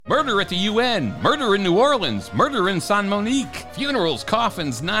Murder at the UN, murder in New Orleans, murder in San Monique, funerals,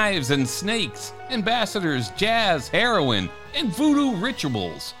 coffins, knives, and snakes, ambassadors, jazz, heroin, and voodoo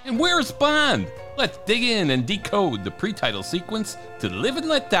rituals. And where's Bond? Let's dig in and decode the pre-title sequence to Live and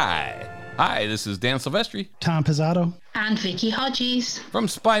Let Die. Hi, this is Dan Silvestri. Tom Pizzato. And Vicky Hodges. From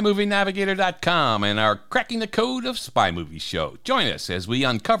SpyMovieNavigator.com and our Cracking the Code of Spy Movies show. Join us as we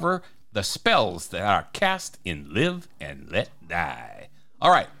uncover the spells that are cast in Live and Let Die.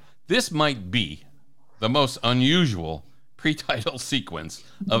 All right, this might be the most unusual pre-title sequence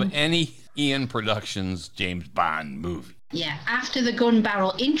of any Eon Productions James Bond movie. Yeah, after the gun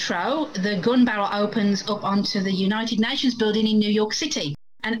barrel intro, the gun barrel opens up onto the United Nations building in New York City.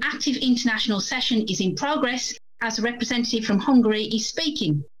 An active international session is in progress as a representative from Hungary is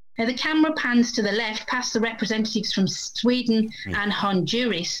speaking. Now, the camera pans to the left past the representatives from Sweden and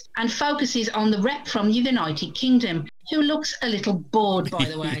Honduras and focuses on the rep from the United Kingdom, who looks a little bored, by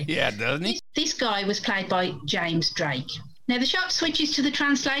the way. Yeah, doesn't he? This guy was played by James Drake. Now, the shot switches to the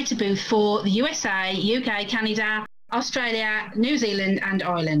translator booth for the USA, UK, Canada, Australia, New Zealand, and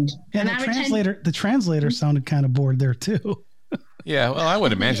Ireland. Yeah, and the translator sounded kind of bored there, too. Yeah, well, I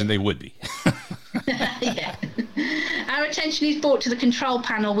would imagine they would be. Yeah. Our attention is brought to the control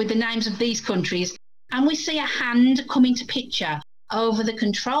panel with the names of these countries, and we see a hand come into picture over the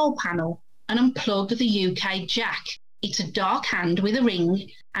control panel and unplug the UK jack. It's a dark hand with a ring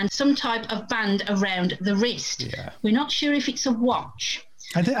and some type of band around the wrist. Yeah. We're not sure if it's a watch.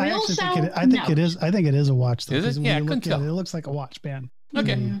 I think it is. I think it is a watch, though. Is it? Yeah, I couldn't tell. It looks like a watch band.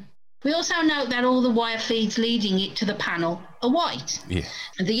 Okay. We also note that all the wire feeds leading it to the panel are white. Yeah.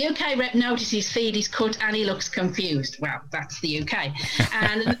 And the UK rep notices his feed is cut and he looks confused. Well, that's the UK.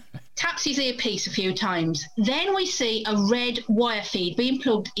 And taps his earpiece a few times. Then we see a red wire feed being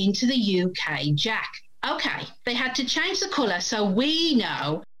plugged into the UK jack. Okay, they had to change the colour so we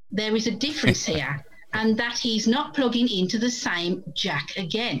know there is a difference here and that he's not plugging into the same jack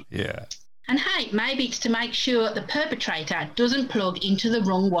again. Yeah. And hey, maybe it's to make sure the perpetrator doesn't plug into the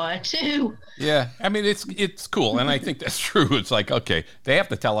wrong wire too. Yeah, I mean, it's cool, and I think that's true. It's like, okay, they have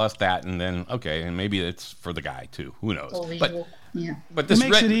to tell us that, and then, okay, and maybe it's for the guy too. Who knows? But this it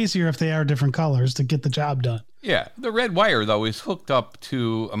makes it easier if they are different colors to get the job done. Yeah, the red wire, though, is hooked up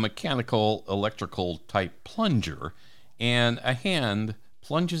to a mechanical electrical type plunger, and a hand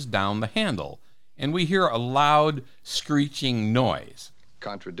plunges down the handle, and we hear a loud screeching noise.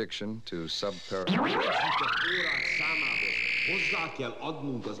 Contradiction to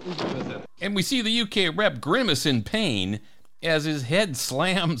And we see the UK rep grimace in pain as his head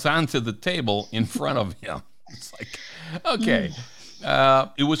slams onto the table in front of him. It's like, okay,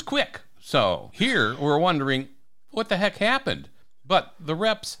 it was quick. So here we're wondering what the heck happened. But the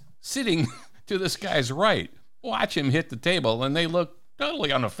reps sitting to this guy's right watch him hit the table, and they look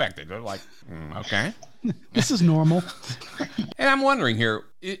totally unaffected. They're like, okay. This is normal. And I'm wondering here,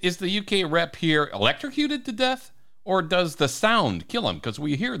 is the UK rep here electrocuted to death? Or does the sound kill him? Because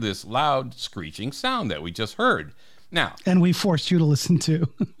we hear this loud screeching sound that we just heard. Now, and we forced you to listen to.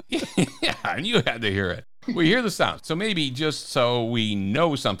 Yeah, and you had to hear it. We hear the sound. So maybe just so we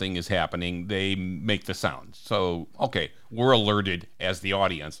know something is happening, they make the sound. So, okay, we're alerted as the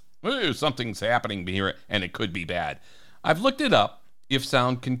audience. Ooh, something's happening here, and it could be bad. I've looked it up. If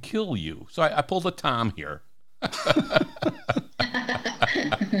sound can kill you. So I pulled a Tom here.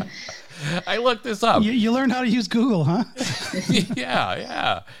 I looked this up. You learned how to use Google, huh?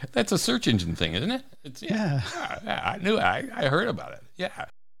 Yeah. That's a search engine thing, isn't it? Yeah. I knew it. I heard about it. Yeah.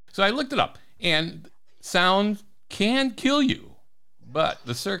 So I looked it up. And sound can kill you. But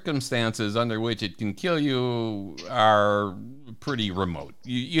the circumstances under which it can kill you are pretty remote.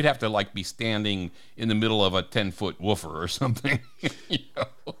 You'd have to be standing in the middle of a 10-foot woofer or something,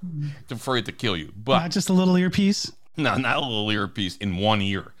 for it to kill you. But not just a little earpiece? No, not a little earpiece in one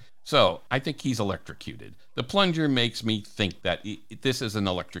ear. So I think he's electrocuted. The plunger makes me think that this is an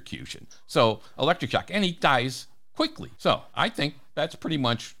electrocution. So electric shock, and he dies quickly. So I think that's pretty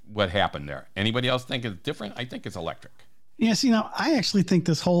much what happened there. Anybody else think it's different? I think it's electric. Yeah, see, now, I actually think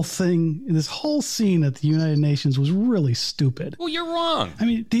this whole scene at the United Nations was really stupid. Well, you're wrong. I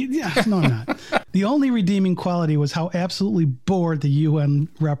mean, no, I'm not. The only redeeming quality was how absolutely bored the UN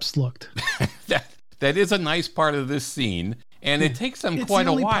reps looked. That is a nice part of this scene, and it takes them quite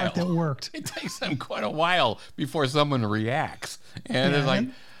a while. Part that worked. It takes them quite a while before someone reacts. And it's like,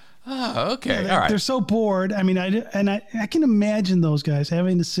 oh, okay, all right. They're so bored. I mean, I can imagine those guys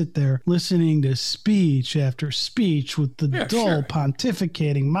having to sit there listening to speech after speech with the dull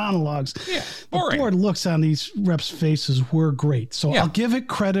pontificating monologues. Yeah, boring. The bored looks on these reps' faces were great. So I'll give it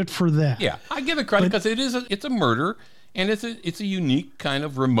credit for that. Yeah, I give it credit because it's a murder. And it's a unique kind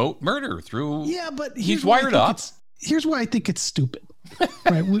of remote murder through. Yeah, but he's wired up. Here's why I think it's stupid.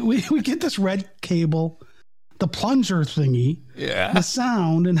 Right? We get this red cable, the plunger thingy, the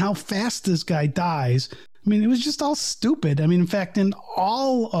sound, and how fast this guy dies. I mean, it was just all stupid. I mean, in fact, in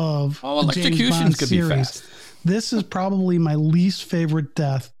all of the James Bond series, this is probably my least favorite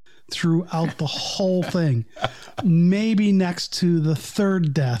death throughout the whole thing. Maybe next to the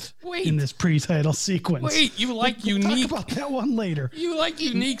third death in this pre-title sequence. Wait, you like unique... Talk about that one later. You like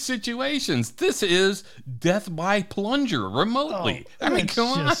unique situations. This is death by plunger remotely. I mean, come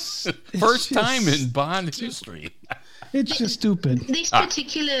on. First time in Bond history. It's just stupid. This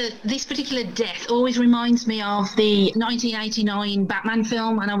particular death always reminds me of the 1989 Batman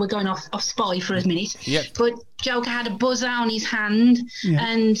film. I know we're going off Spy for a minute. Yeah. But Joker had a buzzer on his hand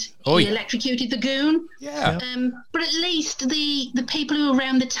and he electrocuted the goon. Yeah. But at least the people who were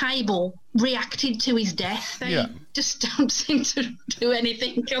around the table reacted to his death. They just don't seem to do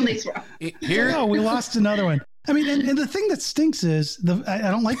anything on this one. No, we lost another one. I mean, and the thing that stinks is I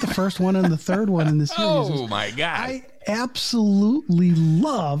don't like the first one and the third one in the series. Oh my God! I absolutely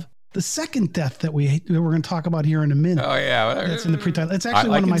love the second death that we're going to talk about here in a minute. Oh yeah, that's in the pre-title. It's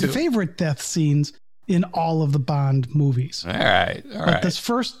actually one of my favorite death scenes in all of the Bond movies. All right. But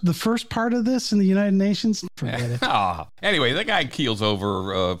the first part of this in the United Nations, forget it. Anyway, the guy keels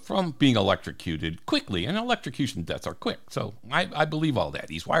over from being electrocuted quickly, and electrocution deaths are quick, so I believe all that.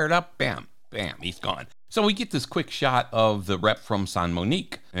 He's wired up, bam, he's gone. So we get this quick shot of the rep from San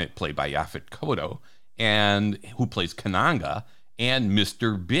Monique, played by Yaphet Kotto, and who plays Kananga, and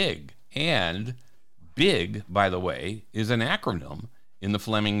Mr. Big. And Big, by the way, is an acronym in the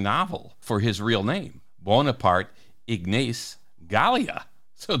Fleming novel for his real name, Bonaparte Ignace Gallia.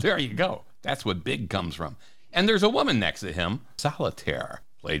 So there you go. That's what Big comes from. And there's a woman next to him, Solitaire,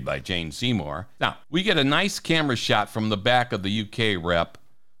 played by Jane Seymour. Now, we get a nice camera shot from the back of the UK rep,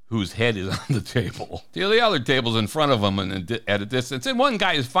 whose head is on the table. The other table's in front of him and at a distance. And one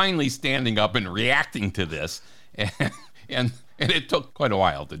guy is finally standing up and reacting to this. And it took quite a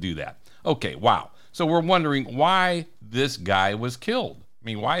while to do that. Okay, wow. So we're wondering why this guy was killed. I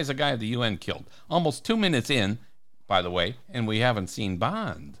mean, why is a guy at the UN killed? Almost 2 minutes in, by the way, and we haven't seen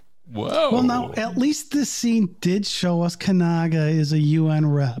Bond. Whoa. Well, now, at least this scene did show us Kananga is a UN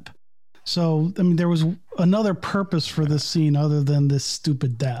rep. So, I mean, there was another purpose for this scene other than this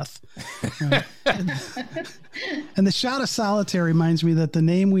stupid death. Right? And the shot of Solitaire reminds me that the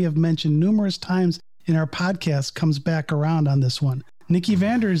name we have mentioned numerous times in our podcast comes back around on this one. Nikki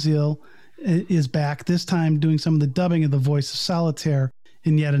van der Zyl is back, this time doing some of the dubbing of the voice of Solitaire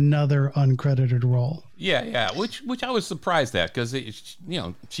in yet another uncredited role. Yeah, which I was surprised at because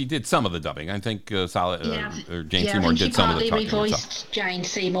she did some of the dubbing. I think Jane Seymour did some of the talking. She partly revoiced Jane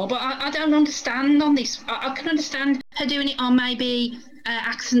Seymour, but I don't understand on this. I can understand her doing it on maybe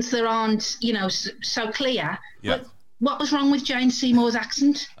accents that aren't so clear. Yeah. But what was wrong with Jane Seymour's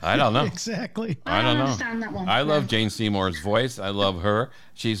accent? I don't know. Exactly. I don't know. Understand that one. I love Jane Seymour's voice. I love her.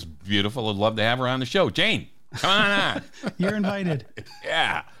 She's beautiful. I'd love to have her on the show. Jane, come on. You're invited.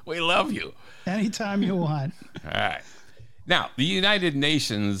 Yeah, we love you. Anytime you want. All right. Now, the United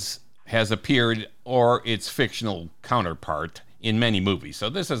Nations has appeared, or its fictional counterpart, in many movies. So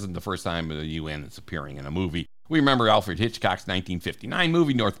this isn't the first time the UN is appearing in a movie. We remember Alfred Hitchcock's 1959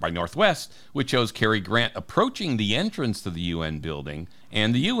 movie, North by Northwest, which shows Cary Grant approaching the entrance to the UN building.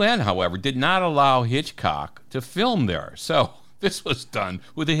 And the UN, however, did not allow Hitchcock to film there. So this was done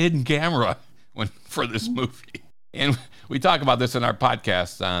with a hidden camera for this movie. And we talk about this in our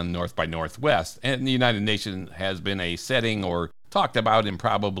podcast on North by Northwest. And the United Nations has been a setting or talked about in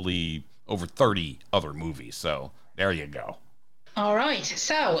probably over 30 other movies. So there you go. All right.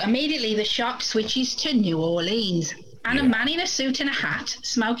 So immediately the shot switches to New Orleans. And a man in a suit and a hat,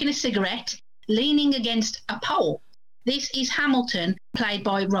 smoking a cigarette, leaning against a pole. This is Hamilton, played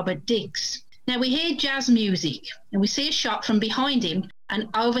by Robert Dix. Now we hear jazz music and we see a shot from behind him and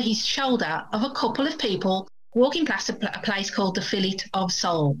over his shoulder of a couple of people walking past a place called the Fillet of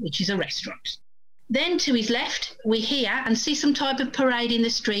Soul, which is a restaurant. Then to his left, we hear and see some type of parade in the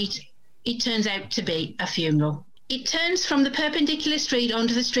street. It turns out to be a funeral. It turns from the perpendicular street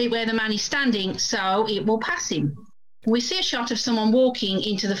onto the street where the man is standing, so it will pass him. We see a shot of someone walking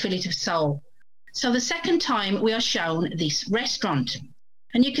into the Fillet of Soul. So the second time we are shown this restaurant.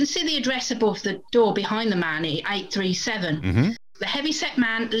 And you can see the address above the door behind the man, 837. Mm-hmm. The heavy-set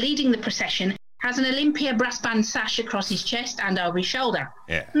man leading the procession has an Olympia brass band sash across his chest and over his shoulder.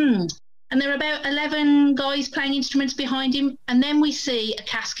 Yeah. And there are about 11 guys playing instruments behind him. And then we see a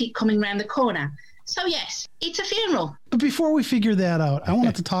casket coming round the corner. So yes, it's a funeral. But before we figure that out, I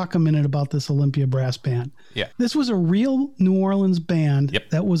wanted to talk a minute about this Olympia Brass Band. Yeah. This was a real New Orleans band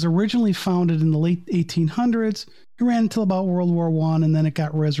that was originally founded in the late 1800s. It ran until about World War I, and then it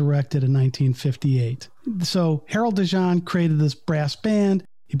got resurrected in 1958. So Harold DeJean created this brass band.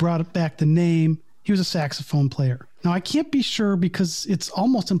 He brought it back the name. He was a saxophone player. Now, I can't be sure because it's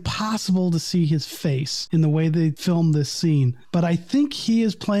almost impossible to see his face in the way they filmed this scene, but I think he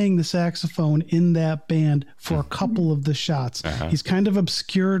is playing the saxophone in that band for a couple of the shots. He's kind of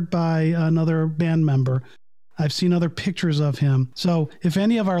obscured by another band member. I've seen other pictures of him. So if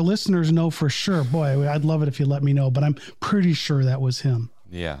any of our listeners know for sure, boy, I'd love it if you let me know, but I'm pretty sure that was him.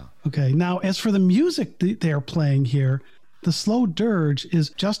 Yeah. Okay. Now, as for the music they're playing here, the slow dirge is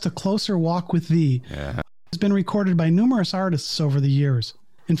Just a Closer Walk with Thee. Yeah. It's been recorded by numerous artists over the years.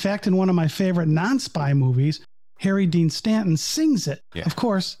 In fact, in one of my favorite non-spy movies, Harry Dean Stanton sings it. Yeah. Of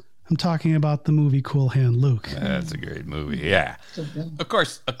course, I'm talking about the movie Cool Hand Luke. That's a great movie. Yeah. Of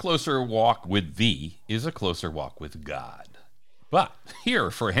course, a closer walk with thee is a closer walk with God. But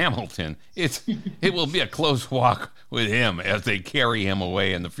here for Hamilton, it will be a close walk with him as they carry him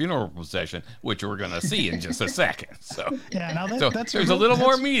away in the funeral procession, which we're going to see in just a second. So, yeah, now that's there's a little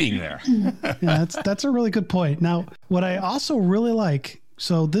more meaning there. Yeah, that's a really good point. Now, what I also really like,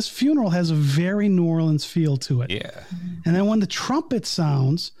 so this funeral has a very New Orleans feel to it. Yeah. And then when the trumpet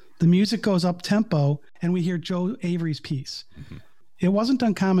sounds, the music goes up tempo, and we hear Joe Avery's piece. Mm-hmm. It wasn't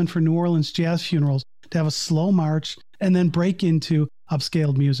uncommon for New Orleans jazz funerals to have a slow march and then break into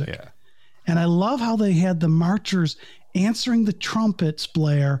upscaled music. Yeah. And I love how they had the marchers answering the trumpets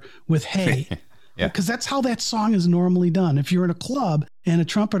blare with hey. Yeah. Because that's how that song is normally done. If you're in a club and a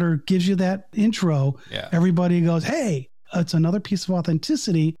trumpeter gives you that intro, everybody goes, hey. It's another piece of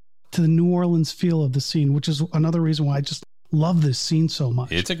authenticity to the New Orleans feel of the scene, which is another reason why I just love this scene so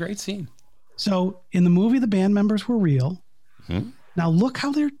much. It's a great scene. So in the movie, the band members were real. Mm-hmm. Now look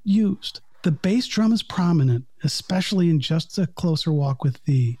how they're used. The bass drum is prominent, especially in Just a Closer Walk with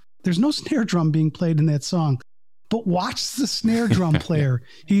Thee. There's no snare drum being played in that song, but watch the snare drum player.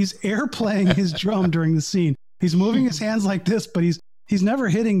 He's air playing his drum during the scene. He's moving his hands like this, but he's never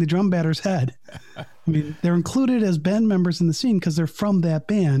hitting the drum batter's head. I mean, they're included as band members in the scene because they're from that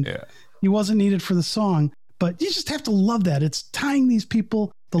band. Yeah. He wasn't needed for the song, but you just have to love that. It's tying these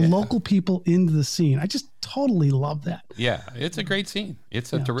people, the local people, into the scene. I just totally love that. Yeah, it's a great scene.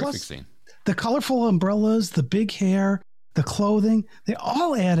 It's a terrific scene. The colorful umbrellas, the big hair, the clothing, they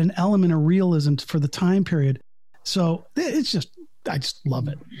all add an element of realism for the time period. So it's just, I just love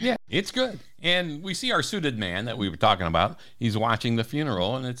it. Yeah, it's good. And we see our suited man that we were talking about. He's watching the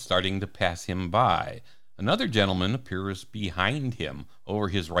funeral and it's starting to pass him by. Another gentleman appears behind him over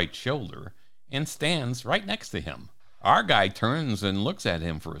his right shoulder and stands right next to him. Our guy turns and looks at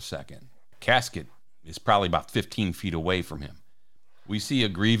him for a second. Casket is probably about 15 feet away from him. We see a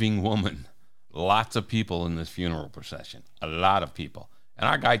grieving woman. Lots of people in this funeral procession. A lot of people. And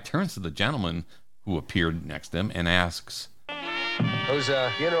our guy turns to the gentleman who appeared next to him and asks, whose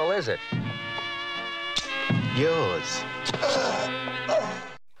funeral is it? Yours.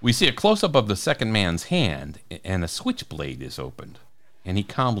 We see a close-up of the second man's hand, and a switchblade is opened. And he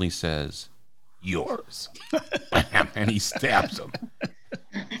calmly says, yours. And he stabs him.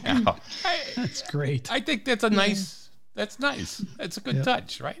 Now, that's great. I think that's nice. That's a good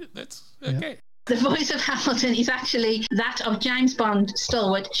touch, right? That's okay. The voice of Hamilton is actually that of James Bond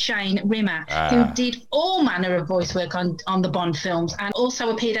stalwart Shane Rimmer, who did all manner of voice work on the Bond films and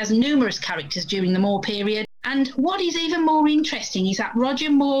also appeared as numerous characters during the Moore period. And what is even more interesting is that Roger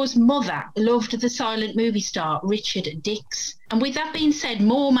Moore's mother loved the silent movie star Richard Dix. And with that being said,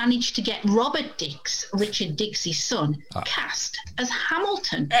 Moore managed to get Robert Dix, Richard Dix's son, cast as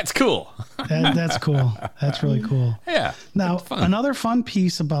Hamilton. That's cool. That's cool. That's really cool. Yeah. Now, another fun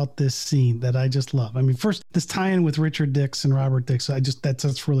piece about this scene that I just love. I mean, first, this tie-in with Richard Dix and Robert Dix,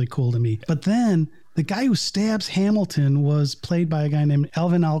 that's really cool to me. But then the guy who stabs Hamilton was played by a guy named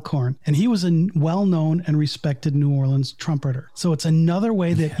Alvin Alcorn, and he was a well-known and respected New Orleans trumpeter. So it's another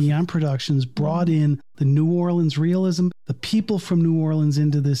way that Eon Productions brought in the New Orleans realism, the people from New Orleans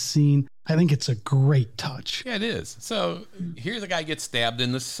into this scene. I think it's a great touch. Yeah, it is. So here the guy gets stabbed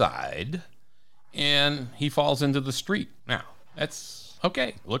in the side, and he falls into the street. Now, that's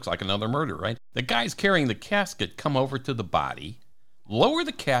okay. Looks like another murder, right? The guys carrying the casket come over to the body, lower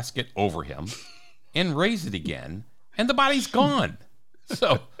the casket over him, and raise it again, and the body's gone.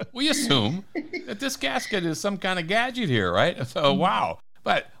 So we assume that this casket is some kind of gadget here, right? So, wow.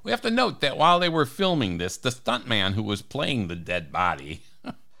 But we have to note that while they were filming this, the stuntman who was playing the dead body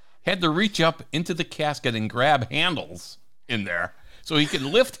had to reach up into the casket and grab handles in there so he could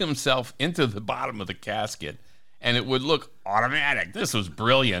lift himself into the bottom of the casket and it would look automatic. This was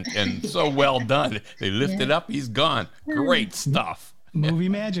brilliant and so well done. They lift it up, he's gone. Great stuff. Movie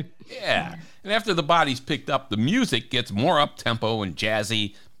magic. Yeah. And after the body's picked up, the music gets more up-tempo and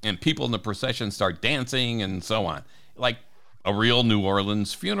jazzy, and people in the procession start dancing and so on. Like a real New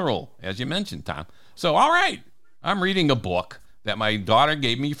Orleans funeral, as you mentioned, Tom. So, all right, I'm reading a book that my daughter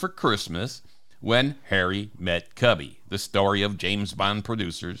gave me for Christmas, When Harry Met Cubby, the story of James Bond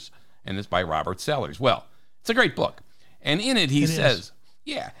producers, and it's by Robert Sellers. Well, it's a great book. And in it, he says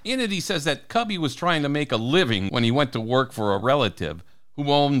that Cubby was trying to make a living when he went to work for a relative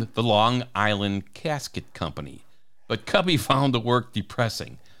who owned the Long Island Casket Company. But Cubby found the work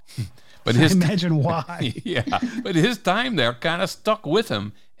depressing. But I imagine why. Yeah, but his time there kind of stuck with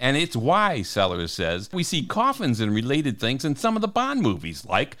him. And it's why, Sellers says, we see coffins and related things in some of the Bond movies,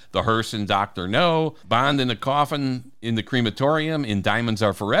 like The Hearse and Dr. No, Bond in a coffin in the crematorium in Diamonds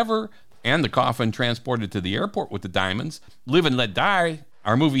Are Forever, and the coffin transported to the airport with the diamonds. Live and Let Die,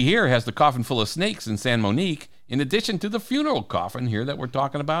 our movie here, has the coffin full of snakes in San Monique, in addition to the funeral coffin here that we're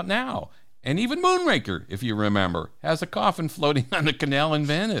talking about now. And even Moonraker, if you remember, has a coffin floating on the canal in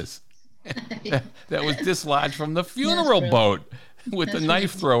Venice. that was dislodged from the funeral boat with the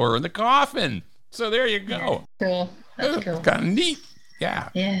knife thrower and the coffin. So there you go. Cool. That's cool. Kind of neat. Yeah.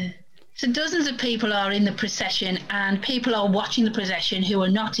 Yeah. So dozens of people are in the procession and people are watching the procession who are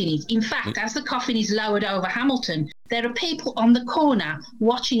not in it. In fact, as the coffin is lowered over Hamilton, there are people on the corner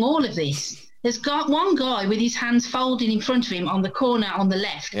watching all of this. There's got one guy with his hands folded in front of him on the corner on the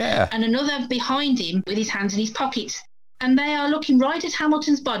left, and another behind him with his hands in his pockets. And they are looking right at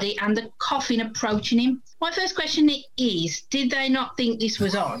Hamilton's body and the coffin approaching him. My first question is, did they not think this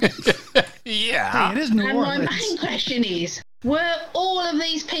was odd? Yeah. Hey, it is New And Orleans. my main question is, were all of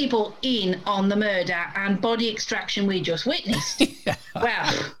these people in on the murder and body extraction we just witnessed?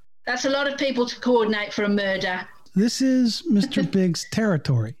 Well, that's a lot of people to coordinate for a murder. This is Mr. Big's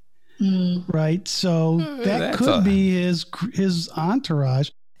territory, right? So that could be his entourage.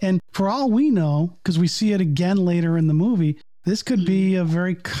 And for all we know, because we see it again later in the movie, this could be a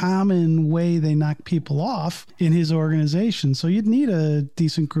very common way they knock people off in his organization. So you'd need a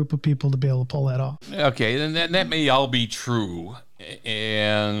decent group of people to be able to pull that off. Okay, then that may all be true.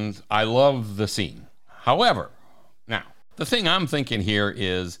 And I love the scene. However, now, the thing I'm thinking here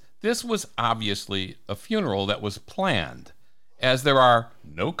is this was obviously a funeral that was planned, as there are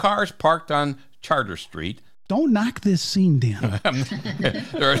no cars parked on Charter Street. Don't knock this scene down.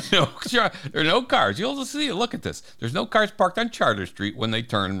 There are no cars. You'll see it. Look at this. There's no cars parked on Charter Street when they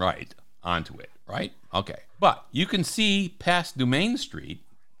turn right onto it, right? Okay. But you can see past Dumaine Street,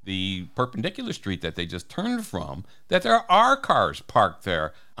 the perpendicular street that they just turned from, that there are cars parked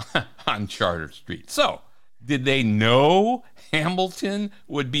there on Charter Street. So, did they know Hamilton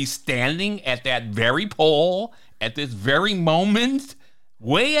would be standing at that very pole at this very moment,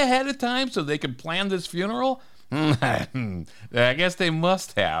 way ahead of time, so they could plan this funeral? I guess they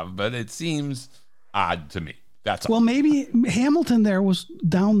must have, but it seems odd to me. That's all. Well, maybe Hamilton there was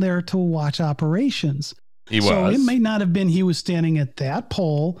down there to watch operations. He was. So it may not have been he was standing at that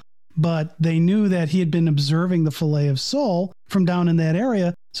pole, but they knew that he had been observing the fillet of sole from down in that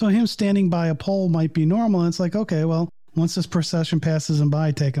area. So him standing by a pole might be normal. And it's like, okay, well, once this procession passes him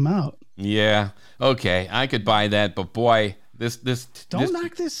by, take him out. Yeah. Okay. I could buy that, but boy, Don't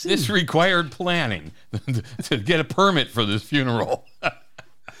knock this scene. This required planning to get a permit for this funeral.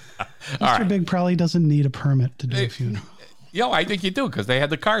 Mr. Big probably doesn't need a permit to do a funeral. I think you do, because they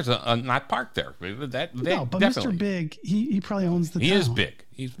had the cars not parked there. No, but definitely. Mr. Big, he probably owns the town. He is big.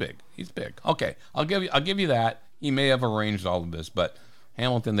 He's big. Okay, I'll give you that. He may have arranged all of this, but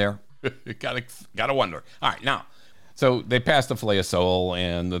Hamilton there, gotta wonder. All right, now, so they passed the fillet of sole,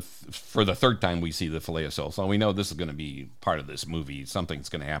 and for the third time we see the fillet of sole. So we know this is going to be part of this movie. Something's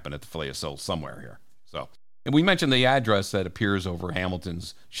going to happen at the fillet of sole somewhere here. So, and we mentioned the address that appears over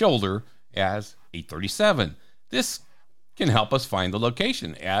Hamilton's shoulder as 837. This can help us find the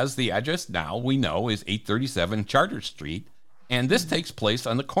location, as the address now we know is 837 Charter Street, and this takes place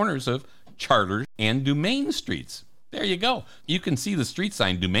on the corners of Charter and Dumaine Streets. There you go. You can see the street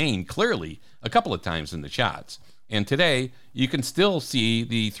sign Dumaine clearly a couple of times in the shots. And today, you can still see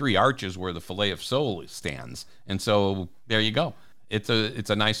the three arches where the fillet of sole stands. And so there you go. It's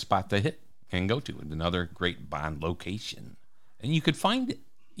a nice spot to hit and go to. And another great Bond location. And you could find it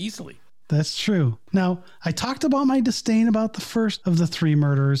easily. That's true. Now, I talked about my disdain about the first of the three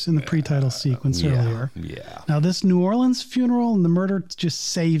murders in the pre-title sequence earlier. Yeah. Now, this New Orleans funeral and the murder just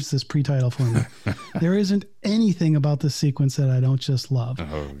saves this pre-title for me. There isn't anything about this sequence that I don't just love.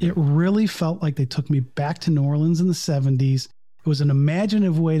 It really felt like they took me back to New Orleans in the 70s It was an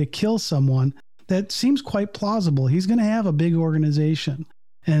imaginative way to kill someone that seems quite plausible. He's going to have a big organization.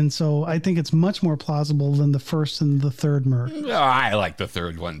 And so I think it's much more plausible than the first and the third murder. Oh, I like the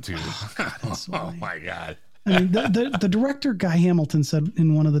third one too. So Oh my God. I mean, the director, Guy Hamilton, said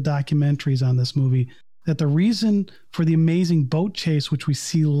in one of the documentaries on this movie that the reason for the amazing boat chase, which we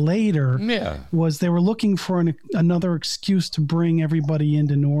see later, was they were looking for another excuse to bring everybody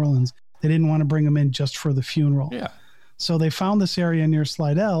into New Orleans. They didn't want to bring them in just for the funeral. Yeah. So they found this area near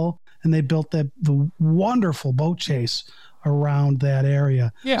Slidell, and they built the wonderful boat chase around that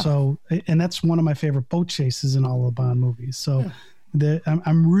area. Yeah. So, and that's one of my favorite boat chases in all the Bond movies. So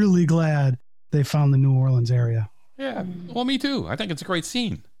I'm really glad they found the New Orleans area. Yeah. Well, me too. I think it's a great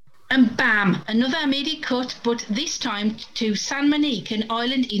scene. And bam, another immediate cut, but this time to San Monique, an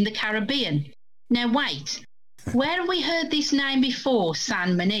island in the Caribbean. Now wait, where have we heard this name before,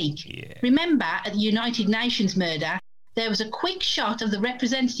 San Monique? Yeah. Remember, at the United Nations murder, there was a quick shot of the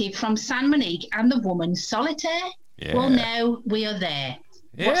representative from San Monique and the woman Solitaire? Yeah. Well, now we are there.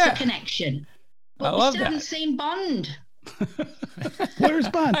 What's Yeah. the connection? But I we love still that. haven't seen Bond. Where's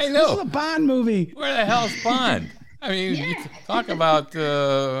Bond? I know. This is a Bond movie. Where the hell's Bond? I mean, you Yeah. talk about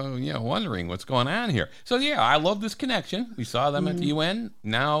wondering what's going on here. So yeah, I love this connection. We saw them at the UN.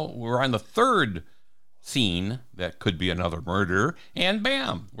 Now we're on the third scene that could be another murder, and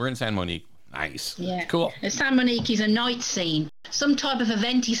bam, we're in San Monique. Nice. Yeah. Cool. San Monique is a night scene. Some type of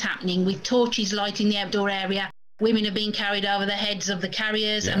event is happening with torches lighting the outdoor area. Women are being carried over the heads of the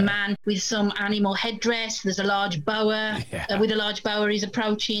carriers. Yeah. A man with some animal headdress. There's a large boa. Yeah. With a large boa is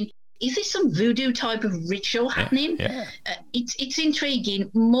approaching. Is this some voodoo type of ritual happening? Yeah. It's intriguing,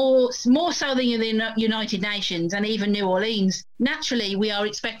 more so than the United Nations and even New Orleans. Naturally, we are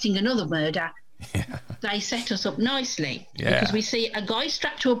expecting another murder. Yeah. They set us up nicely Yeah. because we see a guy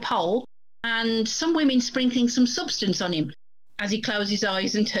strapped to a pole and some women sprinkling some substance on him as he closes his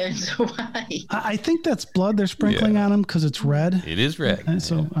eyes and turns away. I think that's blood they're sprinkling on him because it's red. It is red. And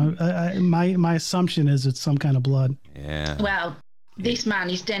so my assumption is it's some kind of blood. Yeah. Well, this man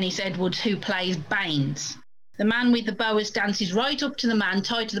is Dennis Edwards, who plays Baines. The man with the boas dances right up to the man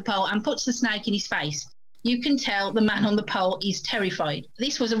tied to the pole and puts the snake in his face. You can tell the man on the pole is terrified.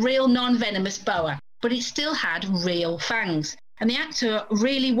 This was a real non-venomous boa, but it still had real fangs. And the actor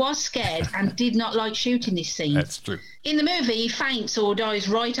really was scared and did not like shooting this scene. That's true. In the movie, he faints or dies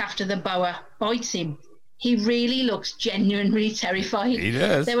right after the boa bites him. He really looks genuinely terrified. He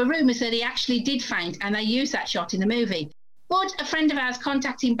does. There were rumours that he actually did faint, and they used that shot in the movie. But a friend of ours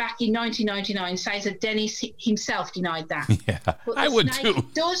contacted him back in 1999 says that Dennis himself denied that. Yeah. But I the would snake too.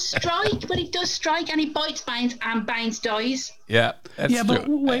 does strike, but it does strike, and he bites Baines, and Baines dies. Yeah. That's Yeah, true. but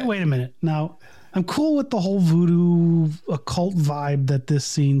wait a minute. Now, I'm cool with the whole voodoo occult vibe that this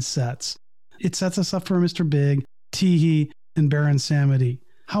scene sets. It sets us up for Mr. Big, Teehee, and Baron Samedi.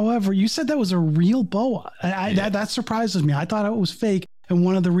 However, you said that was a real boa. That surprises me. I thought it was fake. And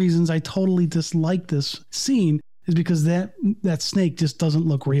one of the reasons I totally dislike this scene is because that snake just doesn't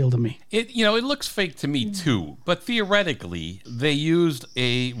look real to me. It looks fake to me too, but theoretically they used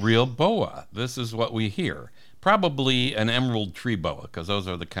a real boa. This is what we hear. Probably an emerald tree boa, because those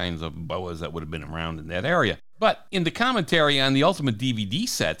are the kinds of boas that would have been around in that area. But in the commentary on the Ultimate DVD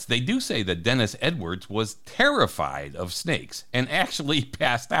sets, they do say that Dennis Edwards was terrified of snakes and actually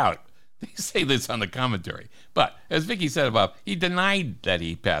passed out. They say this on the commentary. But as Vicky said above, he denied that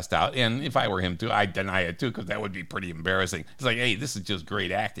he passed out. And if I were him too, I'd deny it too, because that would be pretty embarrassing. It's like, hey, this is just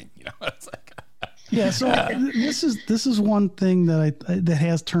great acting. It's like... Yeah, so this is one thing that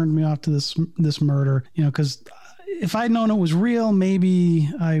has turned me off to this murder, because if I'd known it was real, maybe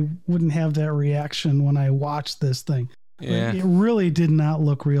I wouldn't have that reaction when I watched this thing. Yeah. It really did not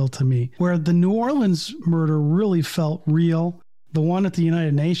look real to me. Where the New Orleans murder really felt real. The one at the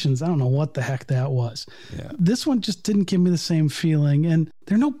United Nations, I don't know what the heck that was. Yeah. This one just didn't give me the same feeling. And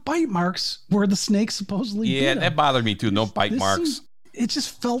there are no bite marks where the snake supposedly Yeah, did that bothered me too. No bite This marks. seemed- it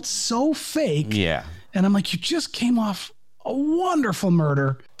just felt so fake. Yeah. And I'm like, you just came off a wonderful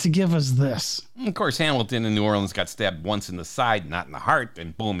murder to give us this. Of course, Hamilton in New Orleans got stabbed once in the side, not in the heart,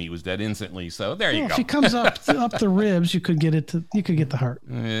 and boom, he was dead instantly. So there you Well, go. if he comes up the ribs, you could get the heart.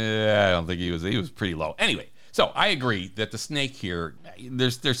 Yeah, I don't think he was pretty low. Anyway, so I agree that the snake here,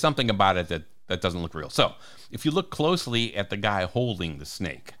 there's something about it that doesn't look real. So if you look closely at the guy holding the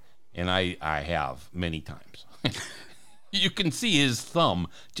snake, and I have many times, you can see his thumb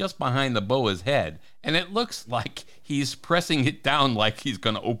just behind the boa's head, and it looks like he's pressing it down like he's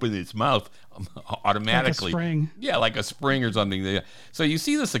going to open his mouth automatically. Like a spring. Yeah, like a spring or something. So you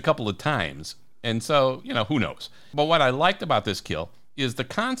see this a couple of times, and so, who knows? But what I liked about this kill is the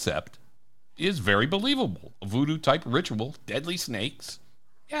concept is very believable. A voodoo-type ritual, deadly snakes.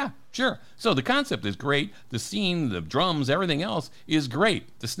 Yeah, sure. So the concept is great. The scene, the drums, everything else is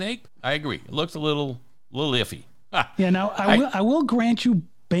great. The snake, I agree. It looks a little iffy. Yeah, now I will grant you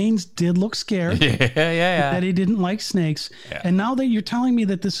Baines did look scared. Yeah. That he didn't like snakes. Yeah. And now that you're telling me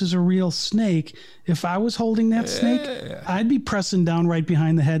that this is a real snake, if I was holding that snake, I'd be pressing down right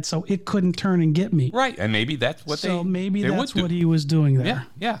behind the head so it couldn't turn and get me. Right, and maybe that's what So maybe they that's would do. what he was doing there.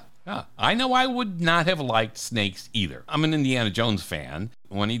 Yeah. I know I would not have liked snakes either. I'm an Indiana Jones fan.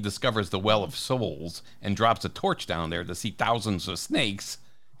 When he discovers the Well of Souls and drops a torch down there to see thousands of snakes,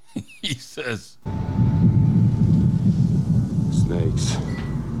 he says, Snakes.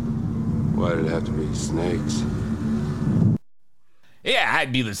 Why did it have to be snakes? yeah,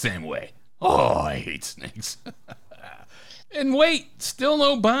 I'd be the same way. Oh, I hate snakes. And wait, still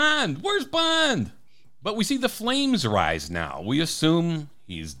no Bond. Where's Bond? But we see the flames rise now. We assume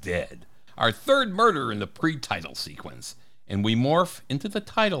he's dead. Our third murder in the pre-title sequence. And we morph into the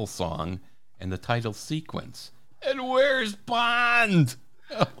title song and the title sequence. And where's Bond?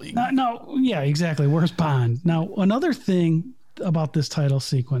 Yeah, exactly. Where's Bond? Now, another thing about this title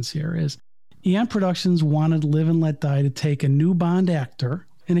sequence here is Eon Productions wanted Live and Let Die to take a new Bond actor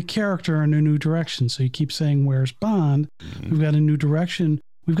and a character in a new direction. So you keep saying, where's Bond? We've got a new direction.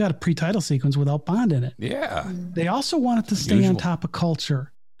 We've got a pre-title sequence without Bond in it. Yeah. They also wanted to stay on top of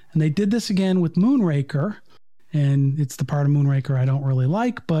culture. And they did this again with Moonraker. And it's the part of Moonraker I don't really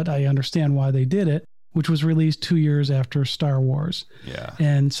like, but I understand why they did it, which was released 2 years after Star Wars. Yeah.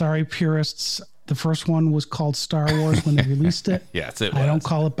 And sorry, purists, the first one was called Star Wars when they released it. Yes, it I was. don't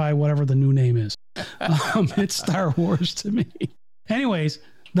call it by whatever the new name is. It's Star Wars to me. Anyways,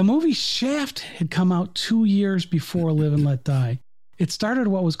 the movie Shaft had come out 2 years before Live and Let Die. It started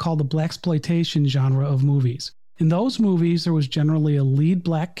what was called the blaxploitation genre of movies. In those movies, there was generally a lead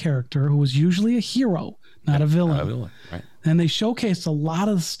black character who was usually a hero, not a villain. Not a villain, right. And they showcased a lot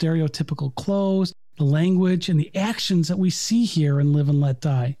of the stereotypical clothes, the language, and the actions that we see here in Live and Let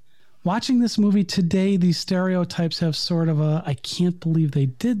Die. Watching this movie today, these stereotypes have sort of a, I can't believe they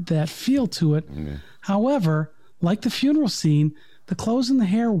did that feel to it. Mm-hmm. However, like the funeral scene, the clothes and the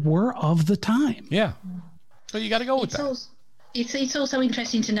hair were of the time. Yeah. So you got to go with that. It's also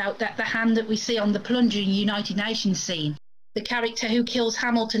interesting to note that the hand that we see on the plunging United Nations scene, the character who kills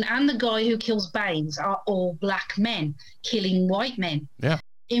Hamilton and the guy who kills Baines are all black men killing white men. Yeah.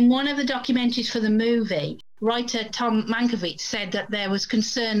 In one of the documentaries for the movie, writer Tom Mankiewicz said that there was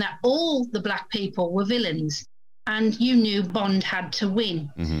concern that all the black people were villains and you knew Bond had to win.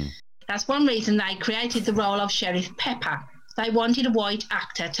 Mm-hmm. That's one reason they created the role of Sheriff Pepper. They wanted a white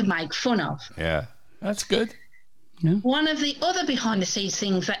actor to make fun of. Yeah. That's good. One of the other behind-the-scenes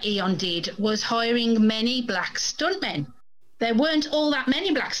things that Eon did was hiring many black stuntmen. There weren't all that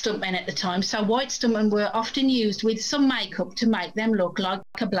many black stuntmen at the time, so white stuntmen were often used with some makeup to make them look like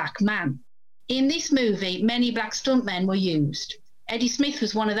a black man. In this movie, many black stuntmen were used. Eddie Smith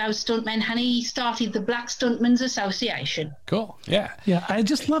was one of those stuntmen, and he started the Black Stuntmen's Association. Cool. Yeah. Yeah, I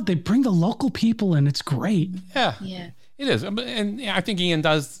just love they bring the local people in. It's great. Yeah. Yeah. It is. And I think Ian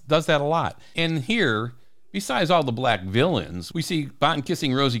does that a lot. And here, besides all the black villains, we see Bond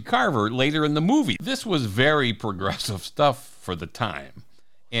kissing Rosie Carver later in the movie. This was very progressive stuff for the time.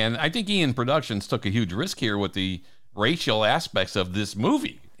 And I think Eon Productions took a huge risk here with the racial aspects of this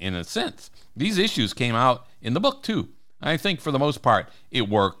movie, in a sense. These issues came out in the book, too. I think for the most part, it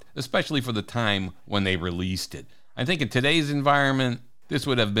worked, especially for the time when they released it. I think in today's environment, this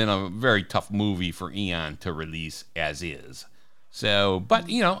would have been a very tough movie for Eon to release as is. So, but,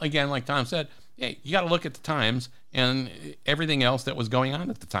 again, like Tom said, hey, you got to look at the times and everything else that was going on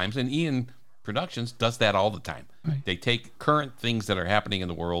at the times. And Eon Productions does that all the time. Right. They take current things that are happening in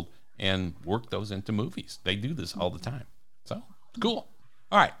the world and work those into movies. They do this all the time. So, cool.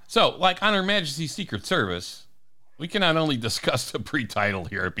 All right. So, like on Her Majesty's Secret Service, we can not only discuss the pre-title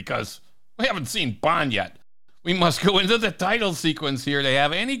here because we haven't seen Bond yet. We must go into the title sequence here to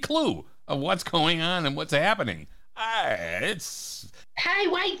have any clue of what's going on and what's happening. Hey,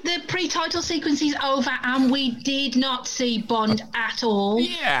 wait, the pre-title sequence is over and we did not see Bond at all.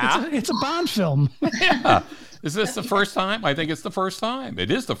 Yeah. It's a Bond film. Yeah. Is this the first time? I think it's the first time.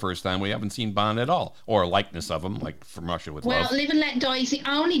 It is the first time we haven't seen Bond at all, or a likeness of him, like From Russia with Love. Well, Live and Let Die is the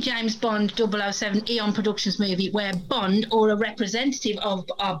only James Bond 007 Eon Productions movie where Bond, or a representative of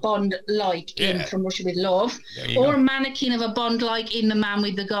a Bond-like in From Russia with Love, or a mannequin of a Bond-like in The Man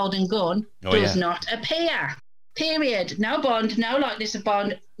with the Golden Gun, does not appear. Period. No Bond, no likeness of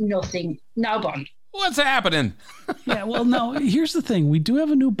Bond, nothing. No Bond. What's happening? Yeah, well, no, here's the thing. We do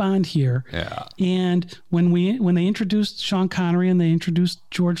have a new Bond here. Yeah. And when they introduced Sean Connery and they introduced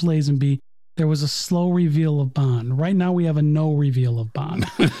George Lazenby, there was a slow reveal of Bond. Right now we have a no reveal of Bond.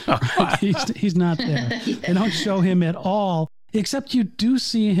 He's not there. They don't show him at all, except you do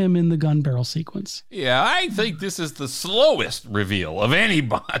see him in the gun barrel sequence. Yeah, I think this is the slowest reveal of any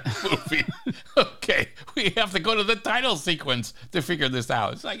Bond movie. Okay, we have to go to the title sequence to figure this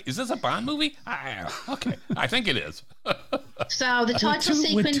out. It's like, is this a Bond movie? Okay, I think it is. So the title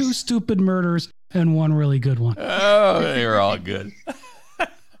sequence... With 2 stupid murders and 1 really good one. Oh, they're all good.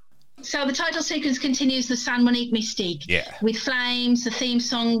 So the title sequence continues the Saint Monique mystique. Yeah. With flames, the theme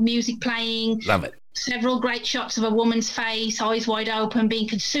song music playing. Love it. Several great shots of a woman's face, eyes wide open, being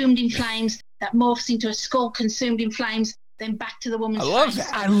consumed in flames, that morphs into a skull consumed in flames, then back to the woman's face. I love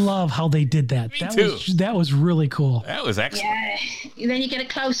that. I love how they did that. That was really cool. That was excellent. Yeah. Then you get a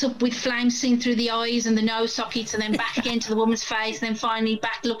close-up with flames seen through the eyes and the nose sockets, and then back again to the woman's face, and then finally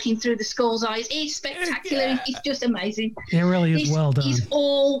back looking through the skull's eyes. It's spectacular. Yeah. It's just amazing. It really is well done. It's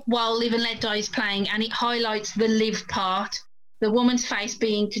all while Live and Let Die is playing, and it highlights the live part, the woman's face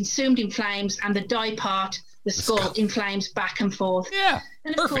being consumed in flames, and the die part, the skull in flames back and forth. Yeah,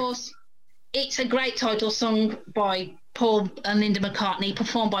 and perfect. Of course, it's a great title sung by Paul and Linda McCartney,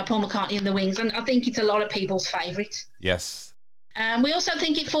 performed by Paul McCartney and the Wings, and I think it's a lot of people's favourite. Yes. We also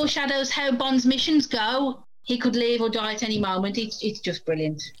think it foreshadows how Bond's missions go. He could live or die at any moment. It's just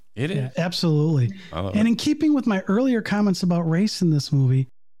brilliant. It is. Yeah, absolutely. And in keeping with my earlier comments about race in this movie,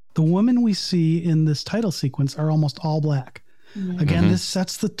 the women we see in this title sequence are almost all black. Again, this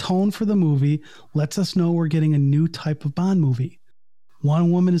sets the tone for the movie, lets us know we're getting a new type of Bond movie.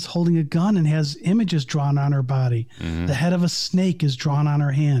 One woman is holding a gun and has images drawn on her body. The head of a snake is drawn on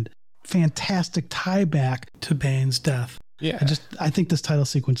her hand. Fantastic tie back to Bane's death. Yeah. I think this title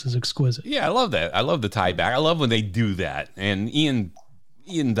sequence is exquisite. Yeah, I love that. I love the tie back. I love when they do that. And Ian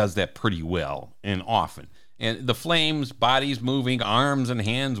does that pretty well and often. And the flames, bodies moving, arms and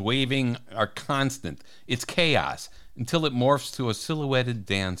hands waving are constant. It's chaos until it morphs to a silhouetted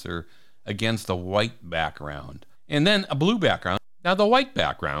dancer against a white background. And then a blue background. Now, the white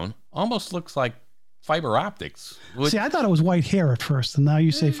background almost looks like fiber optics. See, I thought it was white hair at first, and now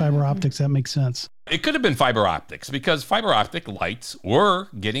you say fiber optics. That makes sense. It could have been fiber optics because fiber optic lights were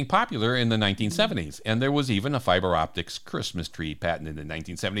getting popular in the 1970s. And there was even a fiber optics Christmas tree patented in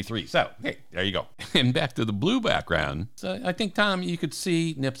 1973. So, hey, there you go. And back to the blue background. So I think, Tom, you could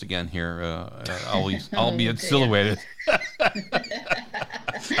see Nips again here, albeit silhouetted. Well,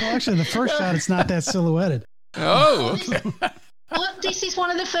 actually, the first shot, it's not that silhouetted. Oh, okay. Well, this is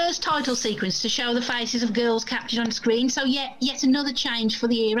one of the first title sequences to show the faces of girls captured on screen. So yet another change for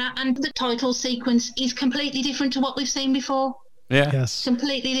the era. And the title sequence is completely different to what we've seen before. Yeah. Yes.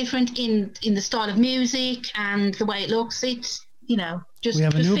 Completely different in the style of music and the way it looks. It's, just we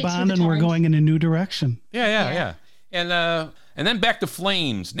have a new fits with Bond the and we're times. going in a new direction. Yeah. And then back to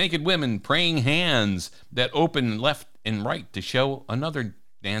flames, naked women, praying hands that open left and right to show another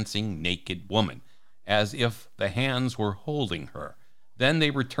dancing naked woman, as if the hands were holding her. Then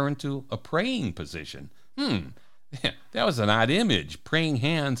they return to a praying position. That was an odd image. Praying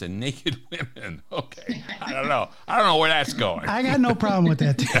hands and naked women. Okay. I don't know where that's going. I got no problem with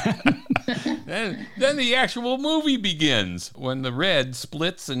that. Then the actual movie begins when the red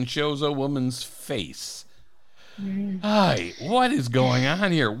splits and shows a woman's face. Hi, what is going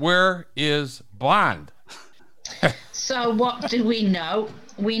on here? Where is Bond? So what do we know?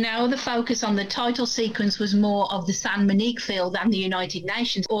 We know the focus on the title sequence was more of the Saint Monique feel than the United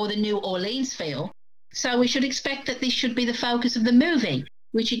Nations or the New Orleans feel. So we should expect that this should be the focus of the movie,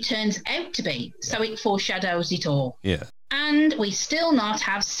 which it turns out to be. So it foreshadows it all. Yeah. And we still not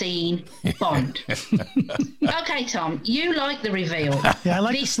have seen Bond. Okay, Tom, you like the reveal. Yeah, I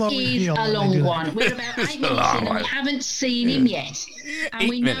like the this slow reveal. This is a long one. We're about 8 minutes in and we haven't seen him yet. And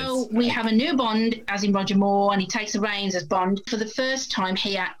we know we have a new Bond, as in Roger Moore, and he takes the reins as Bond for the first time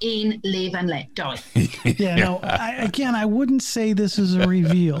here in Live and Let Die. Yeah, no, I wouldn't say this is a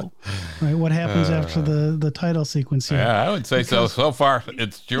reveal, right? What happens after the title sequence here. Yeah, I would say so. So far,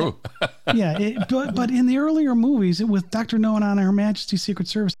 it's true. Yeah, but in the earlier movies, with Dr. No and on Her Majesty's Secret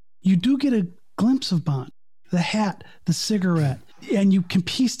Service, you do get a glimpse of Bond. The hat, the cigarette, and you can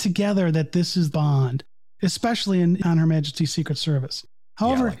piece together that this is Bond, especially on Her Majesty's Secret Service.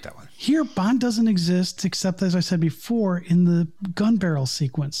 However, I like that one. Here Bond doesn't exist except, as I said before, in the gun barrel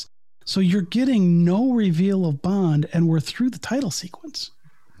sequence. So you're getting no reveal of Bond, and we're through the title sequence.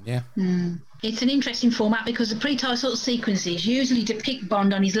 Yeah. It's an interesting format because the pre-title sequences usually depict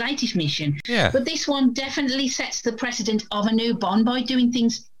Bond on his latest mission. Yeah. But this one definitely sets the precedent of a new Bond by doing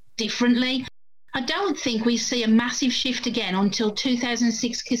things differently. I don't think we see a massive shift again until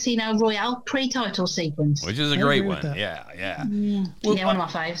 2006 Casino Royale pre-title sequence. Which is a I great agree with one. that. Yeah. Yeah, one of my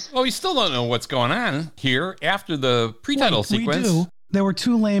faves. Well, we still don't know what's going on here after the pre-title Wait, sequence. We do. There were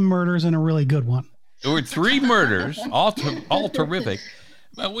 2 lame murders and a really good one. There were 3 murders, all terrific.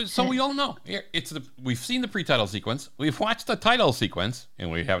 So we all know. We've seen the pre-title sequence. We've watched the title sequence, and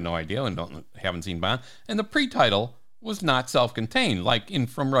we have no idea and haven't seen Bond. And the pre-title was not self-contained. Like in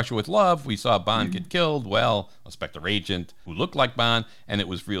From Russia with Love, we saw Bond get killed. Well, a Spectre agent who looked like Bond, and it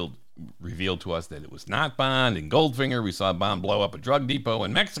was revealed to us that it was not Bond. In Goldfinger, we saw Bond blow up a drug depot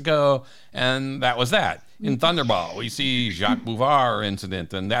in Mexico, and that was that. In Thunderball, we see Jacques Bouvard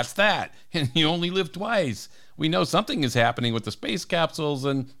incident, and that's that. And you only live twice. We know something is happening with the space capsules,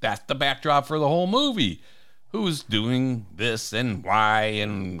 and that's the backdrop for the whole movie. Who's doing this, and why,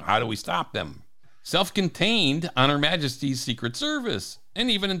 and how do we stop them? Self-contained on Her Majesty's Secret Service, and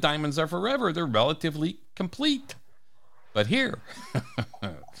even in Diamonds Are Forever, they're relatively complete. But here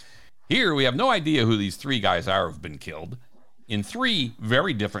we have no idea who these 3 guys are who've been killed, in 3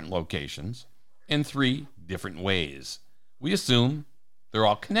 very different locations, in 3 different ways. We assume they're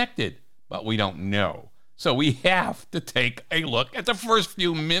all connected, but we don't know. So we have to take a look at the first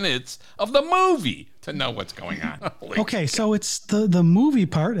few minutes of the movie to know what's going on. Okay, so it's the movie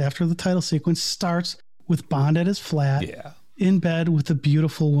part after the title sequence starts with Bond at his flat in bed with a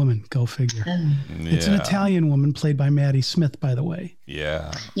beautiful woman. Go figure. It's an Italian woman played by Maddie Smith, by the way.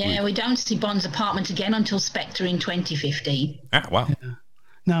 Yeah, we don't see Bond's apartment again until Spectre in 2015. Ah, wow. Yeah.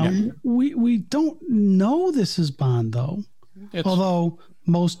 Now, we don't know this is Bond, though. Although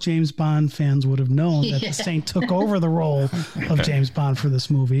most James Bond fans would have known that the Saint took over the role of James Bond for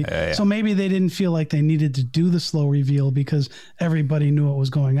this movie. So maybe they didn't feel like they needed to do the slow reveal because everybody knew what was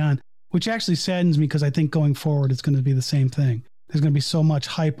going on, which actually saddens me because I think going forward it's going to be the same thing. There's going to be so much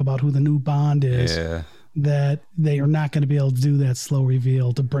hype about who the new Bond is that they are not going to be able to do that slow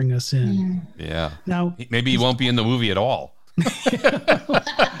reveal to bring us in. Yeah. Now, maybe he won't be in the movie at all. They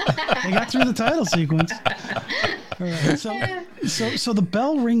got through the title sequence. All right, so the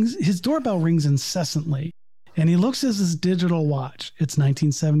bell rings. His doorbell rings incessantly, and he looks at his digital watch. It's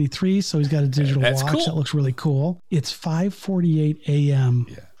 1973, so he's got a digital watch that looks really cool. It's 5:48 a.m.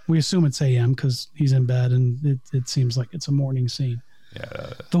 Yeah. We assume it's a.m. because he's in bed, and it seems like it's a morning scene.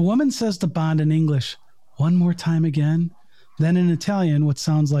 Yeah. The woman says to Bond in English, "One more time again." Then in Italian, what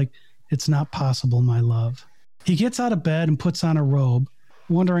sounds like, "It's not possible, my love." He gets out of bed and puts on a robe,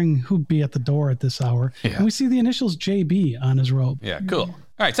 wondering who'd be at the door at this hour. Yeah. And we see the initials JB on his robe. Yeah, cool. All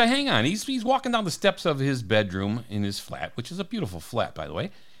right, so hang on. He's walking down the steps of his bedroom in his flat, which is a beautiful flat, by the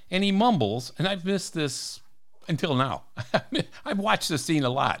way. And he mumbles, and I've missed this until now. I've watched this scene a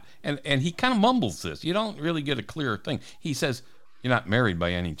lot. And he kind of mumbles this. You don't really get a clear thing. He says, "You're not married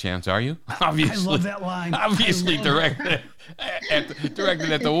by any chance, are you?" Obviously, I love that line. Obviously directed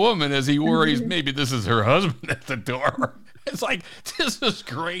at the woman as he worries maybe this is her husband at the door. It's like, this is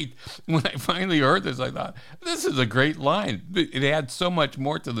great. When I finally heard this, I thought, this is a great line. It adds so much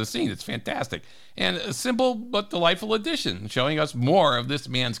more to the scene. It's fantastic. And a simple but delightful addition, showing us more of this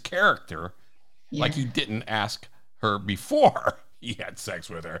man's character, like he didn't ask her before he had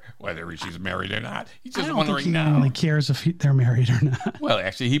sex with her, whether she's married or not. He's just wondering now. He really cares if they're married or not. Well,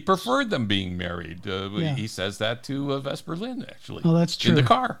 actually, he preferred them being married. He says that to Vesper Lynd, actually. Oh, that's true. In the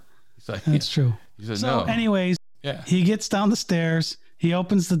car. Like, that's true. He said, so, no. anyways, he gets down the stairs. He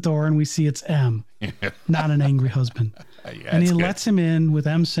opens the door, and we see it's M, not an angry husband. And he lets him in with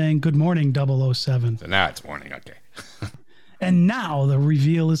M saying, "Good morning, 007. So now it's morning. Okay. And now the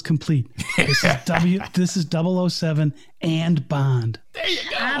reveal is complete. This is 007 and Bond. There you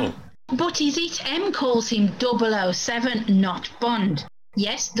go. But is it M calls him 007, not Bond?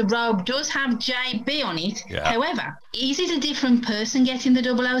 Yes, the robe does have JB on it. Yeah. However, is it a different person getting the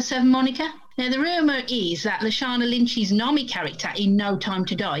 007 moniker? Now, the rumour is that Lashana Lynch's Nomi character in No Time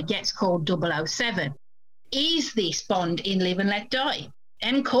to Die gets called 007. Is this Bond in Live and Let Die?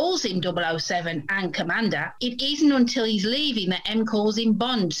 M calls him 007 and Commander. It isn't until he's leaving that M calls him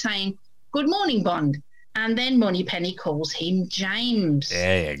Bond, saying, "Good morning, Bond." And then Moneypenny calls him James.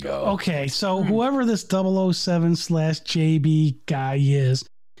 There you go. Okay, so whoever this 007/JB guy is,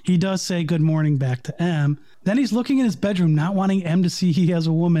 he does say good morning back to M. Then he's looking in his bedroom, not wanting M to see he has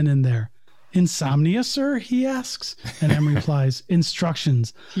a woman in there. "Insomnia, sir?" he asks. And M replies,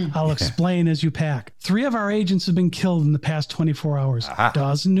 "Instructions. I'll explain as you pack. 3 of our agents have been killed in the past 24 hours.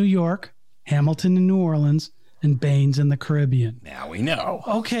 Dawes in New York, Hamilton in New Orleans, and Baines in the Caribbean." Now we know.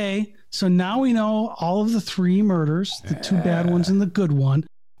 Okay, so now we know all of the 3 murders, the 2 bad ones and the good one.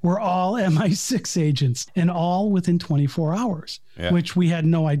 were all MI6 agents, and all within 24 hours, Yeah. which we had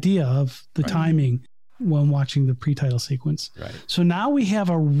no idea of the timing when watching the pre-title sequence. Right. So now we have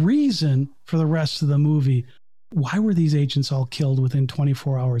a reason for the rest of the movie. Why were these agents all killed within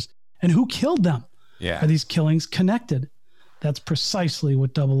 24 hours? And who killed them? Yeah. Are these killings connected? That's precisely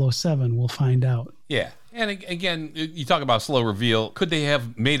what 007 will find out. Yeah. And again, you talk about slow reveal. Could they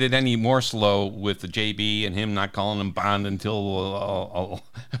have made it any more slow with the JB and him not calling him Bond until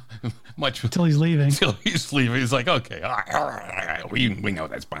much Until he's leaving. Until he's leaving. He's like, okay, all right. We know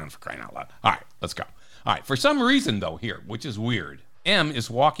that's Bond, for crying out loud. All right, let's go. All right. For some reason, though, here, which is weird, M is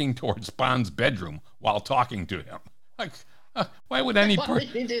walking towards Bond's bedroom while talking to him. Like, why would any Why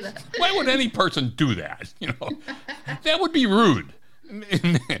would you do that? Why would any person do that? That would be rude.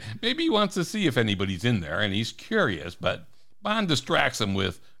 Maybe he wants to see if anybody's in there, and he's curious. But Bond distracts him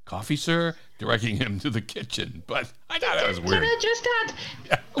with "Coffee, sir," directing him to the kitchen. But I thought that was weird. Can I just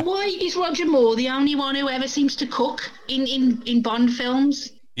add, why is Roger Moore the only one who ever seems to cook in Bond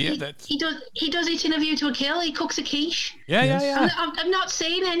films? Yeah, he does it in A View to a Kill. He cooks a quiche. Yeah. I've not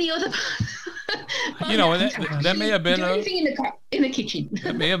seen any other. That may have been do anything in the kitchen.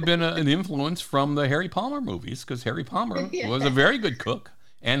 That may have been an influence from the Harry Palmer movies, because Harry Palmer was a very good cook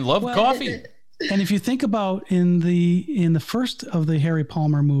and loved coffee. And if you think about in the first of the Harry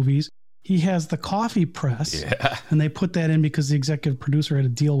Palmer movies, he has the coffee press, and they put that in because the executive producer had to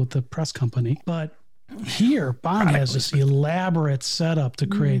deal with the press company. But here, Bond has this elaborate setup to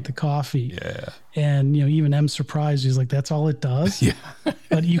create the coffee. Yeah. And, even M's surprised. He's like, that's all it does? Yeah.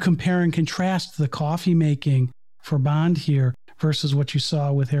 But you compare and contrast the coffee making for Bond here versus what you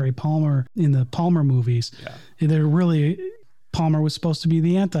saw with Harry Palmer in the Palmer movies. Yeah. They're really, Palmer was supposed to be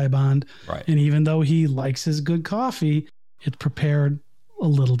the anti-Bond. Right. And even though he likes his good coffee, it's prepared a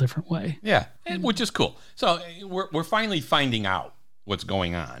little different way. Yeah, which is cool. So we're finally finding out what's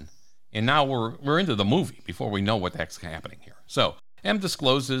going on. And now we're into the movie before we know what the heck's happening here. So M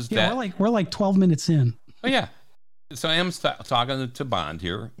discloses that we're like 12 minutes in. Oh yeah. So M's talking to Bond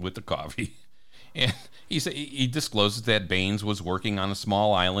here with the coffee, and he discloses that Baines was working on a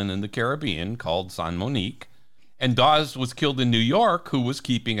small island in the Caribbean called San Monique, and Dawes was killed in New York, who was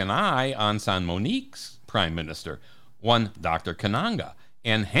keeping an eye on San Monique's prime minister, one Dr. Kananga,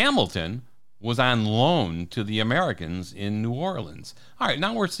 and Hamilton was on loan to the Americans in New Orleans. All right,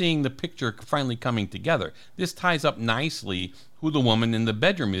 now we're seeing the picture finally coming together. This ties up nicely who the woman in the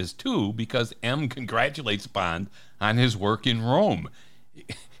bedroom is, too, because M congratulates Bond on his work in Rome.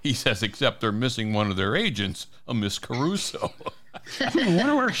 He says, except they're missing one of their agents, a Miss Caruso. I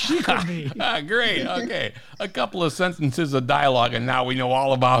wonder where she could be. Great, okay. A couple of sentences of dialogue, and now we know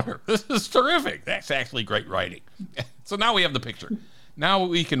all about her. This is terrific. That's actually great writing. So now we have the picture. Now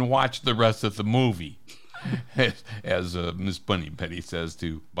we can watch the rest of the movie, as Miss Bunnypenny says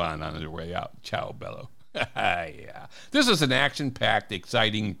to Bond on her way out. Ciao, Bello. Yeah. This is an action-packed,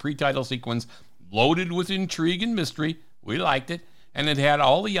 exciting pre-title sequence loaded with intrigue and mystery. We liked it, and it had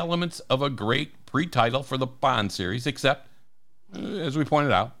all the elements of a great pre-title for the Bond series, except, as we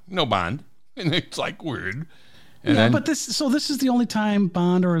pointed out, no Bond. And it's like weird. And but this is the only time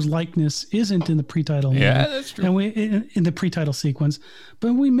Bond or his likeness isn't in the pre-title. Yeah, that's true. And we in the pre-title sequence,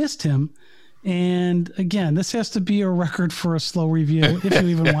 but we missed him. And again, this has to be a record for a slow review, if you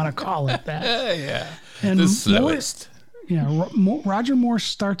even want to call it that. Yeah, and the slowest. Roger Moore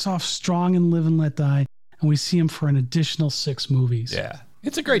starts off strong in Live and Let Die, and we see him for an additional 6 movies. Yeah,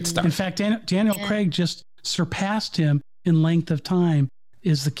 it's a great start. In fact, Daniel Craig just surpassed him in length of time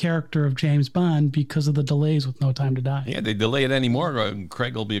is the character of James Bond because of the delays with No Time to Die. Yeah, they delay it anymore.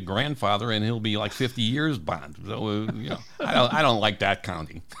 Craig will be a grandfather, and he'll be like 50 years Bond. So, I don't like that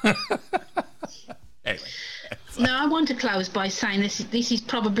counting. Anyway. No, I want to close by saying this is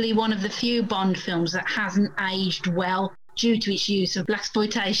probably one of the few Bond films that hasn't aged well due to its use of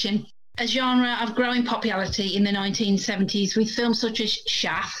blaxploitation, a genre of growing popularity in the 1970s with films such as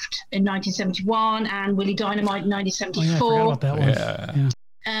Shaft in 1971 and Willie Dynamite in 1974. Oh, yeah, I forgot about that one.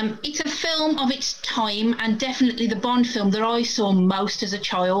 Yeah. It's a film of its time and definitely the Bond film that I saw most as a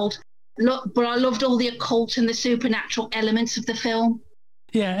child. But I loved all the occult and the supernatural elements of the film.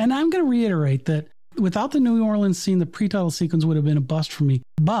 Yeah, and I'm going to reiterate that without the New Orleans scene, the pre-title sequence would have been a bust for me.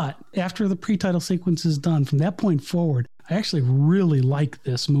 But after the pre-title sequence is done, from that point forward, I actually really like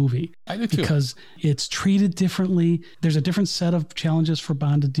this movie. I do too. Because it's treated differently. There's a different set of challenges for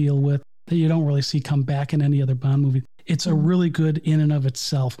Bond to deal with that you don't really see come back in any other Bond movie. It's a really good, in and of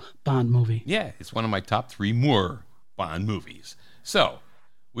itself, Bond movie. Yeah, it's one of my top 3 Moore Bond movies. So,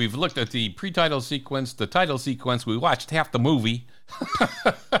 we've looked at the pre-title sequence, the title sequence. We watched half the movie.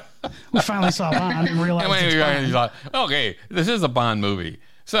 We finally saw Bond and realized it's Bond. Okay, this is a Bond movie.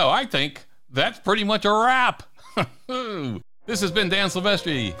 So I think that's pretty much a wrap. This has been Dan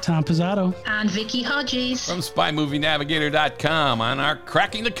Silvestri, Tom Pizzato, And Vicky Hodges from SpyMovieNavigator.com on our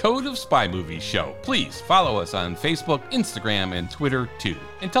Cracking the Code of Spy Movies show. Please follow us on Facebook, Instagram, and Twitter too.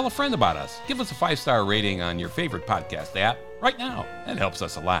 And tell a friend about us. Give us a 5-star rating on your favorite podcast app right now. That helps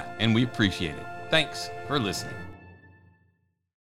us a lot, and we appreciate it. Thanks for listening.